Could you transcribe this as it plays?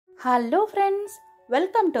Hello friends,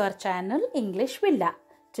 welcome to our channel English Villa.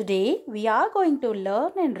 Today we are going to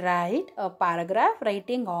learn and write a paragraph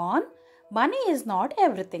writing on money is not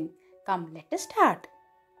everything. Come, let us start.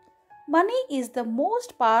 Money is the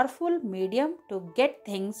most powerful medium to get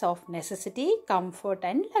things of necessity, comfort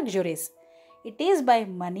and luxuries. It is by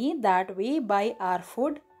money that we buy our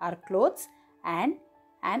food, our clothes and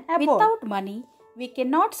abode. Without money, we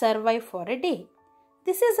cannot survive for a day.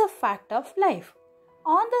 This is a fact of life.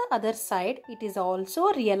 On the other side, it is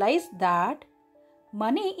also realized that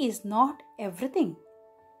money is not everything.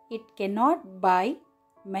 It cannot buy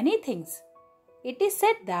many things. It is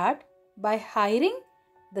said that by hiring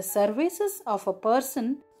the services of a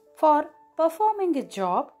person for performing a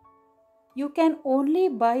job, you can only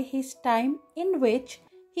buy his time in which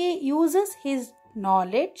he uses his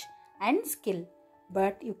knowledge and skill,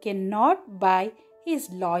 but you cannot buy his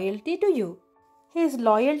loyalty to you. His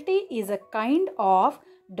loyalty is a kind of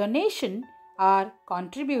donation or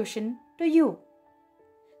contribution to you.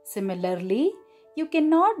 Similarly, you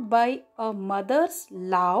cannot buy a mother's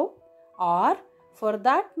love or, for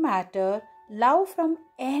that matter, love from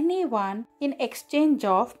anyone in exchange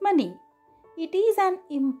of money. It is an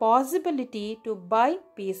impossibility to buy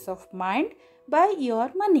peace of mind by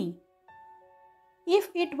your money. If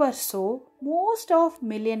it were so, most of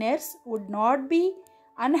millionaires would not be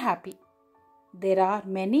unhappy. There are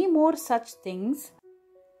many more such things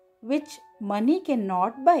which money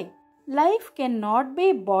cannot buy. Life cannot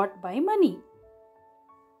be bought by money.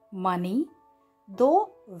 Money,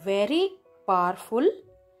 though very powerful,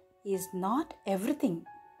 is not everything.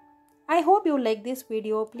 I hope you like this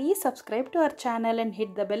video. Please subscribe to our channel and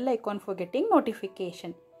hit the bell icon for getting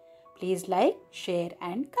notification. Please like, share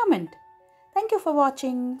and comment. Thank you for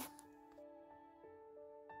watching.